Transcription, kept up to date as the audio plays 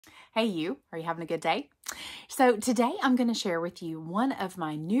Hey you, are you having a good day? So today I'm going to share with you one of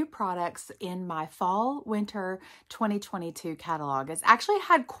my new products in my fall winter 2022 catalog. It's actually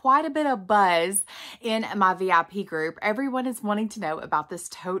had quite a bit of buzz in my VIP group. Everyone is wanting to know about this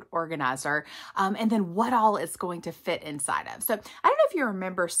tote organizer and then what all it's going to fit inside of. So I don't know if you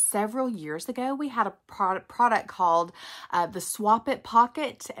remember, several years ago we had a product called the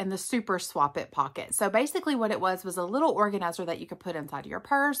𝗵𝗶𝗶𝗿𝑝ocket and the super 𝗵𝗶𝗶𝗿𝑝ocket. So basically what it was a little organizer that you could put inside your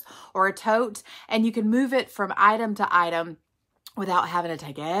purse or a tote, and you can move it from item to item without having to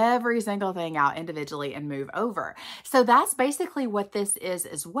take every single thing out individually and move over. So that's basically what this is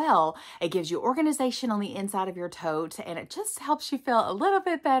as well. It gives you organization on the inside of your tote, and it just helps you feel a little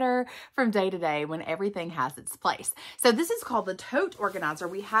bit better from day to day when everything has its place. So this is called the Tote Organizer.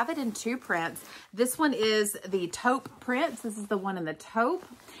 We have it in two prints. This one is the taupe print. This is the one in the taupe,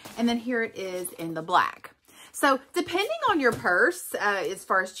 and then here it is in the black. So depending on your purse, as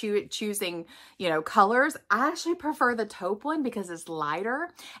far as choosing, colors, I actually prefer the taupe one because it's lighter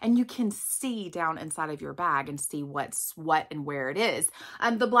and you can see down inside of your bag and see what's what and where it is.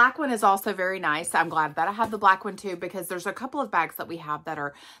 The black one is also very nice. I'm glad that I have the black one too, because there's a couple of bags that we have that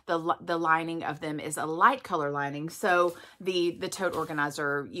are the lining of them is a light color lining. So the tote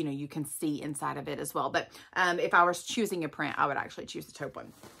organizer, you can see inside of it as well. But if I was choosing a print, I would actually choose the taupe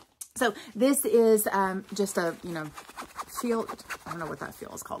one. So this is just a, feel, I don't know what that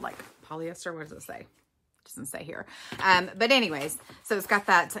feel is called, like polyester. What does it say? It doesn't say here. But anyways, so it's got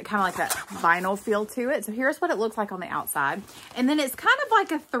that kind of like that vinyl feel to it. So here's what it looks like on the outside. And then it's kind of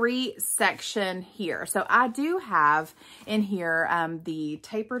like a 3-section here. So I do have in here the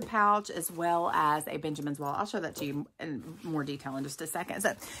tapered pouch as well as a Benjamin's wallet. I'll show that to you in more detail in just a second.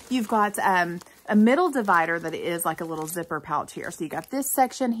 So you've got a middle divider that is like a little zipper pouch here. So you got this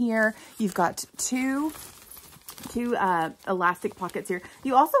section here. You've got two elastic pockets here.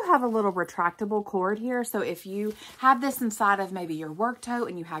 You also have a little retractable cord here. So if you have this inside of maybe your work tote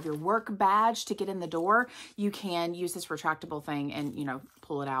and you have your work badge to get in the door, you can use this retractable thing and,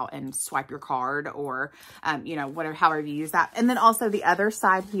 pull it out and swipe your card or, whatever, however you use that. And then also the other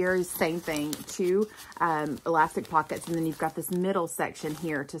side here is same thing, two elastic pockets. And then you've got this middle section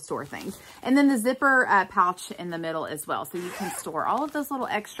here to store things. And then the zipper pouch in the middle as well. So you can store all of those little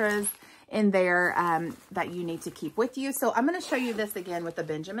extras in there that you need to keep with you. So I'm going to show you this again with the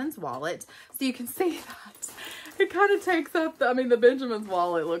Benjamin's wallet. So you can see that it kind of takes up, the Benjamin's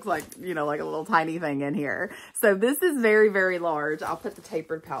wallet looks like, like a little tiny thing in here. So this is very, very large. I'll put the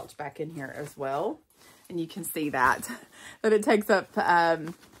tapered pouch back in here as well. And you can see that it takes up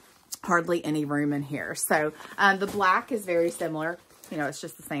hardly any room in here. So the black is very similar. It's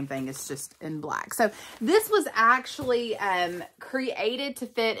just the same thing. It's just in black. So this was actually created to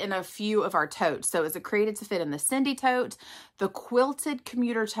fit in a few of our totes. So it was created to fit in the Cindy tote, the Quilted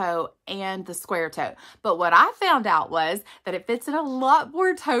Commuter tote, and the Square tote. But what I found out was that it fits in a lot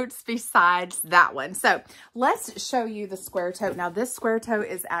more totes besides that one. So let's show you the Square tote. Now this Square tote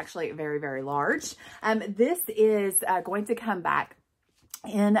is actually very, very large. This is going to come back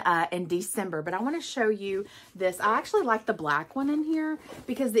in December, but I want to show you this. I actually like the black one in here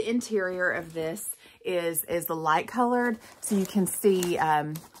because the interior of this is the light colored, so you can see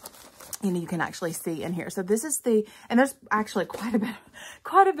you can actually see in here. So this is and there's actually quite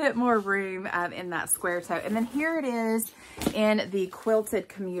a bit more room in that Square tote. And then here it is in the Quilted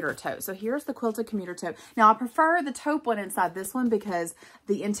Commuter tote. So here's the Quilted Commuter tote. Now I prefer the taupe one inside this one because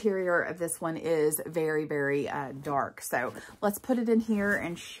the interior of this one is very, very dark. So let's put it in here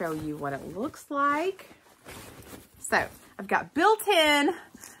and show you what it looks like. So I've got built-in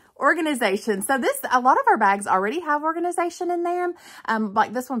organization. So a lot of our bags already have organization in them.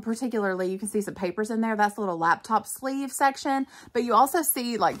 Like this one particularly, you can see some papers in there. That's a little laptop sleeve section, but you also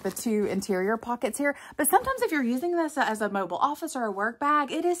see like the two interior pockets here. But sometimes if you're using this as a mobile office or a work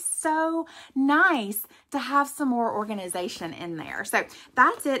bag, it is so nice to have some more organization in there. So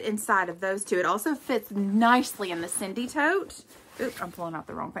that's it inside of those two. It also fits nicely in the Cindy tote. Oops, I'm pulling out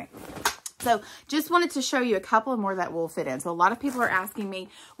the wrong thing. So just wanted to show you a couple more that will fit in. So a lot of people are asking me,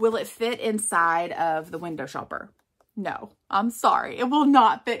 will it fit inside of the window shopper? No, I'm sorry. It will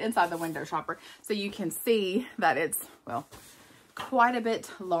not fit inside the window shopper. So you can see that it's, well, quite a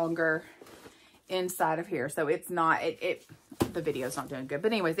bit longer inside of here. So it's not, the video's not doing good.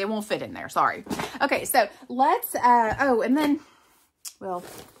 But anyways, it won't fit in there. Sorry. Okay, so let's, and then, well,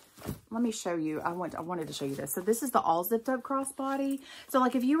 let me show you. I wanted to show you this. So this is the all zipped up crossbody. So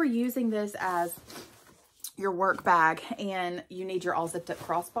like if you were using this as your work bag and you need your all zipped up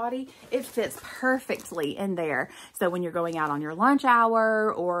crossbody, it fits perfectly in there. So when you're going out on your lunch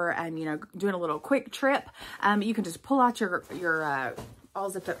hour or, doing a little quick trip, you can just pull out your all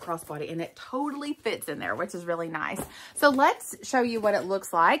zipped up crossbody, and it totally fits in there, which is really nice. So let's show you what it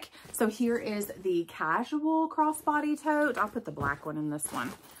looks like. So here is the casual crossbody tote. I'll put the black one in this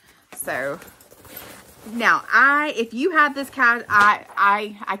one. So now if you have this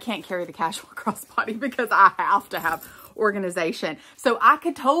I can't carry the casual crossbody because I have to have organization. So I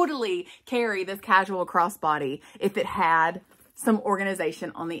could totally carry this casual crossbody if it had some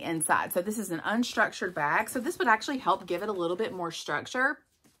organization on the inside. So this is an unstructured bag. So this would actually help give it a little bit more structure,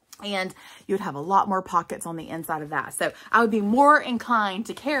 and you'd have a lot more pockets on the inside of that. So I would be more inclined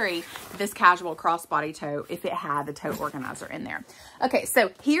to carry this casual crossbody tote if it had the tote organizer in there. Okay,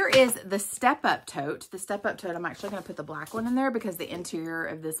 so here is the step-up tote. The step-up tote, I'm actually going to put the black one in there because the interior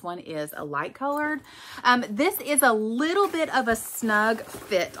of this one is a light colored. This is a little bit of a snug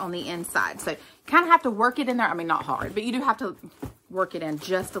fit on the inside. So you kind of have to work it in there. I mean, not hard, but you do have to work it in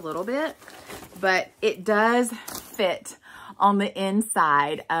just a little bit. But it does fit on the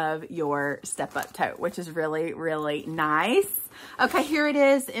inside of your step-up tote, which is really, really nice. Okay, here it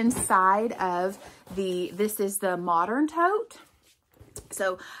is inside of this is the modern tote.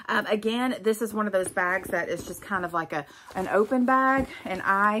 So again, this is one of those bags that is just kind of like an open bag, and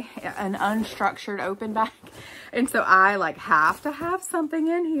an unstructured open bag. And so I like have to have something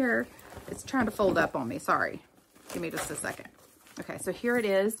in here. It's trying to fold up on me, sorry. Give me just a second. Okay, so here it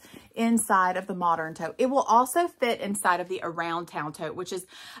is inside of the modern tote. It will also fit inside of the around town tote, which is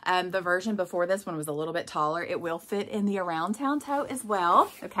the version before this one was a little bit taller. It will fit in the around town tote as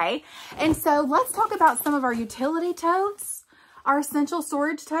well, okay? And so let's talk about some of our utility totes. Our essential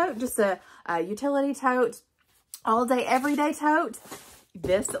storage tote, just a utility tote, all day, everyday tote.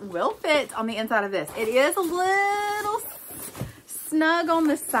 This will fit on the inside of this. It is a little snug on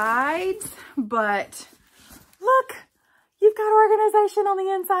the sides, but look, you've got organization on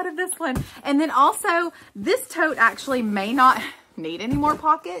the inside of this one. And then also, this tote actually may not need any more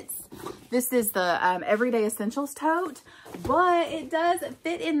pockets. This is the Everyday Essentials tote, but it does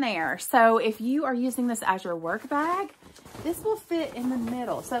fit in there. So if you are using this as your work bag, this will fit in the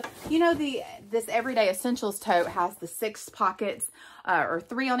middle. So, you know, this Everyday Essentials tote has the 6 pockets, or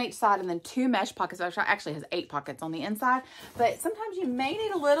 3 on each side, and then 2 mesh pockets. It actually has 8 pockets on the inside, but sometimes you may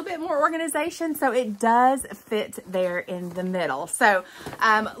need a little bit more organization, so it does fit there in the middle. So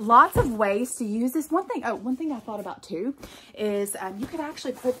lots of ways to use this. One thing I thought about too is you could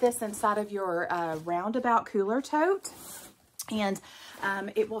actually put this inside of your roundabout cooler tote, and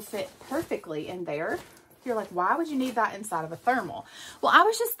it will fit perfectly in there. You're like, why would you need that inside of a thermal? Well, I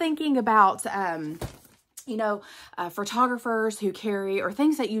was just thinking about, you know, photographers who carry, or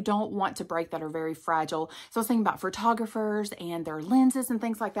things that you don't want to break that are very fragile. So I was thinking about photographers and their lenses and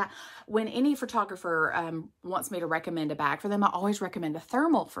things like that. When any photographer wants me to recommend a bag for them, I always recommend a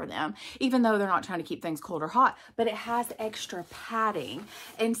thermal for them, even though they're not trying to keep things cold or hot, but it has extra padding.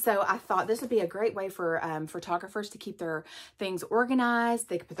 And so I thought this would be a great way for photographers to keep their things organized.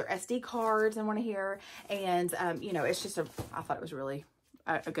 They could put their SD cards in one here. And, you know, it's just I thought it was really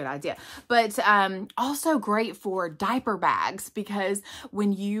a good idea. But also great for diaper bags, because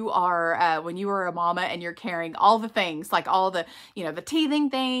when you are a mama and you're carrying all the things, like all the, you know, the teething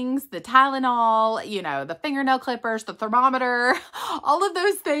things, the Tylenol, you know, the fingernail clippers, the thermometer, all of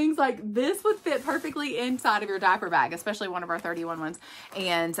those things, like this would fit perfectly inside of your diaper bag, especially one of our 31 ones,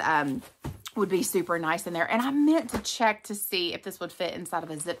 and would be super nice in there. And I meant to check to see if this would fit inside of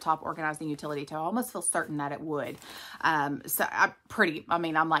a zip top organizing utility tote. I almost feel certain that it would. So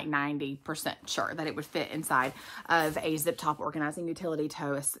I'm like 90% sure that it would fit inside of a zip top organizing utility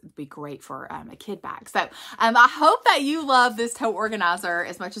tote. It would be great for a kid bag. So I hope that you love this tote organizer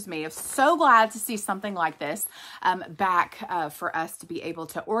as much as me. I'm so glad to see something like this back for us to be able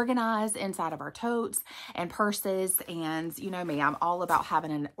to organize inside of our totes and purses. And you know me, I'm all about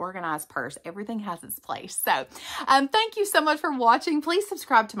having an organized purse. Everything has its place. So thank you so much for watching. Please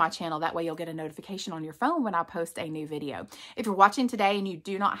subscribe to my channel. That way you'll get a notification on your phone when I post a new video. If you're watching today and you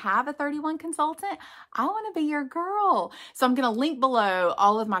do not have a 31 consultant, I want to be your girl. So I'm going to link below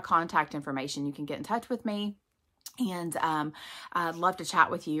all of my contact information. You can get in touch with me. And I'd love to chat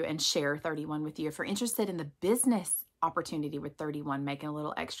with you and share 31 with you. If you're interested in the business opportunity with 31, making a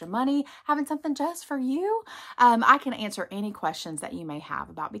little extra money, having something just for you, I can answer any questions that you may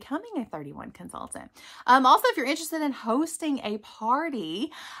have about becoming a 31 consultant. Also, if you're interested in hosting a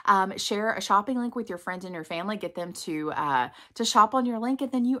party, share a shopping link with your friends and your family, get them to shop on your link,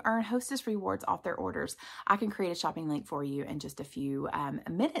 and then you earn hostess rewards off their orders. I can create a shopping link for you in just a few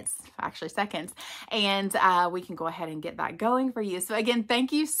minutes, actually seconds, and we can go ahead and get that going for you. So again,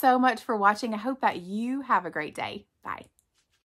 thank you so much for watching. I hope that you have a great day. Bye.